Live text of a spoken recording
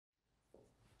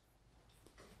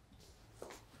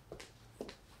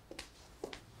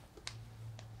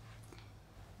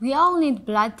We all need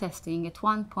blood testing at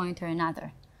one point or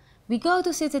another. We go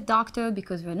to see the doctor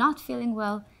because we're not feeling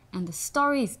well, and the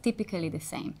story is typically the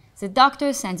same. The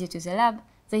doctor sends you to the lab,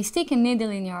 they stick a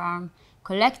needle in your arm,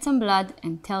 collect some blood,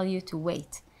 and tell you to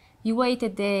wait. You wait a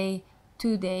day,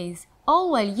 2 days,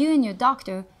 all while you and your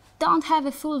doctor don't have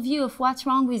a full view of what's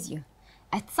wrong with you.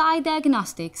 At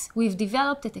Diagnostics, we've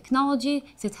developed a technology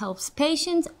that helps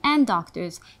patients and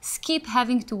doctors skip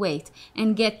having to wait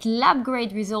and get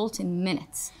lab-grade results in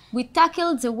minutes. We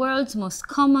tackled the world's most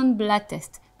common blood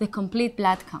test, the complete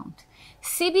blood count.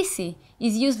 CBC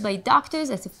is used by doctors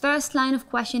as the first line of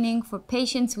questioning for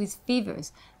patients with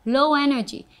fevers, low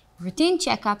energy, routine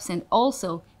checkups, and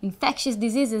also infectious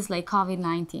diseases like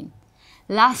COVID-19.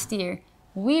 Last year,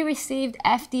 we received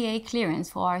FDA clearance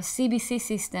for our CBC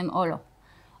system, OLO.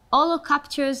 OLO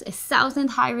captures 1,000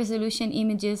 high-resolution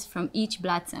images from each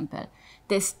blood sample.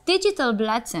 This digital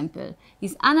blood sample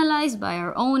is analyzed by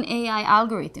our own AI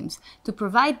algorithms to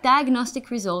provide diagnostic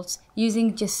results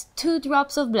using just 2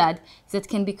 drops of blood that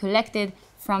can be collected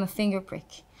from a finger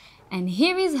prick. And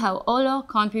here is how OLO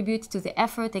contributes to the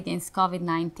effort against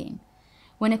COVID-19.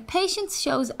 When a patient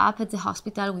shows up at the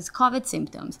hospital with COVID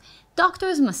symptoms,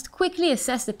 doctors must quickly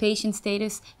assess the patient's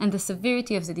status and the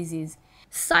severity of the disease.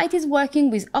 Site is working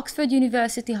with Oxford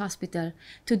University Hospital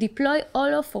to deploy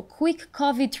OLO for quick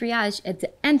COVID triage at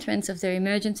the entrance of their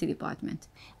emergency department.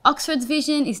 Oxford's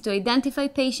vision is to identify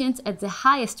patients at the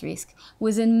highest risk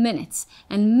within minutes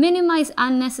and minimize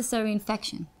unnecessary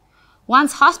infection.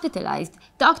 Once hospitalized,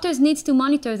 doctors need to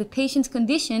monitor the patient's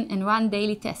condition and run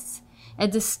daily tests.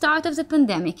 At the start of the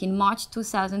pandemic in March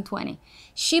 2020,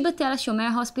 Sheba Tel HaShomer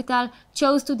Hospital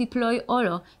chose to deploy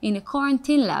OLO in a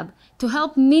quarantine lab to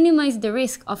help minimize the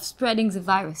risk of spreading the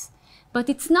virus. But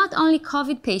it's not only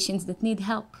COVID patients that need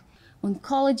help.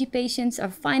 Oncology patients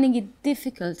are finding it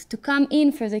difficult to come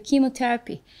in for the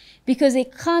chemotherapy because they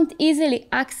can't easily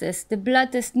access the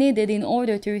blood test needed in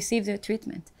order to receive their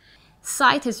treatment.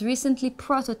 Site has recently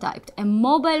prototyped a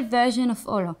mobile version of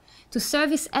OLO to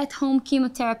service at-home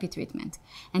chemotherapy treatment.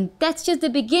 And that's just the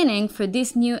beginning for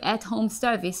this new at-home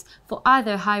service for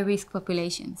other high-risk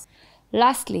populations.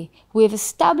 Lastly, we have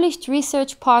established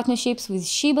research partnerships with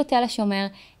Sheba Tel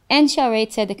HaShomer and Shaarei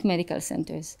Tzedek medical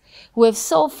centers. We have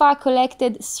so far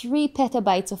collected 3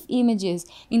 petabytes of images,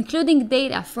 including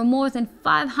data from more than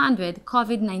 500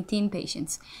 COVID-19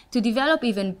 patients, to develop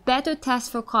even better tests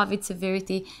for COVID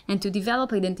severity and to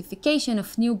develop identification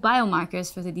of new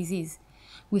biomarkers for the disease.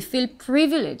 We feel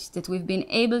privileged that we've been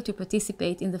able to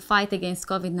participate in the fight against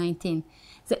COVID-19.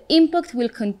 The impact will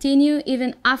continue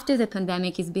even after the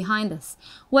pandemic is behind us.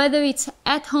 Whether it's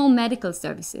at-home medical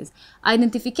services,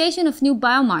 identification of new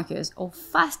biomarkers, or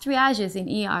fast triages in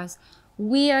ERs,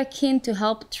 we are keen to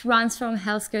help transform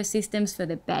healthcare systems for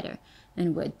the better,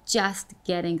 and we're just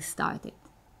getting started.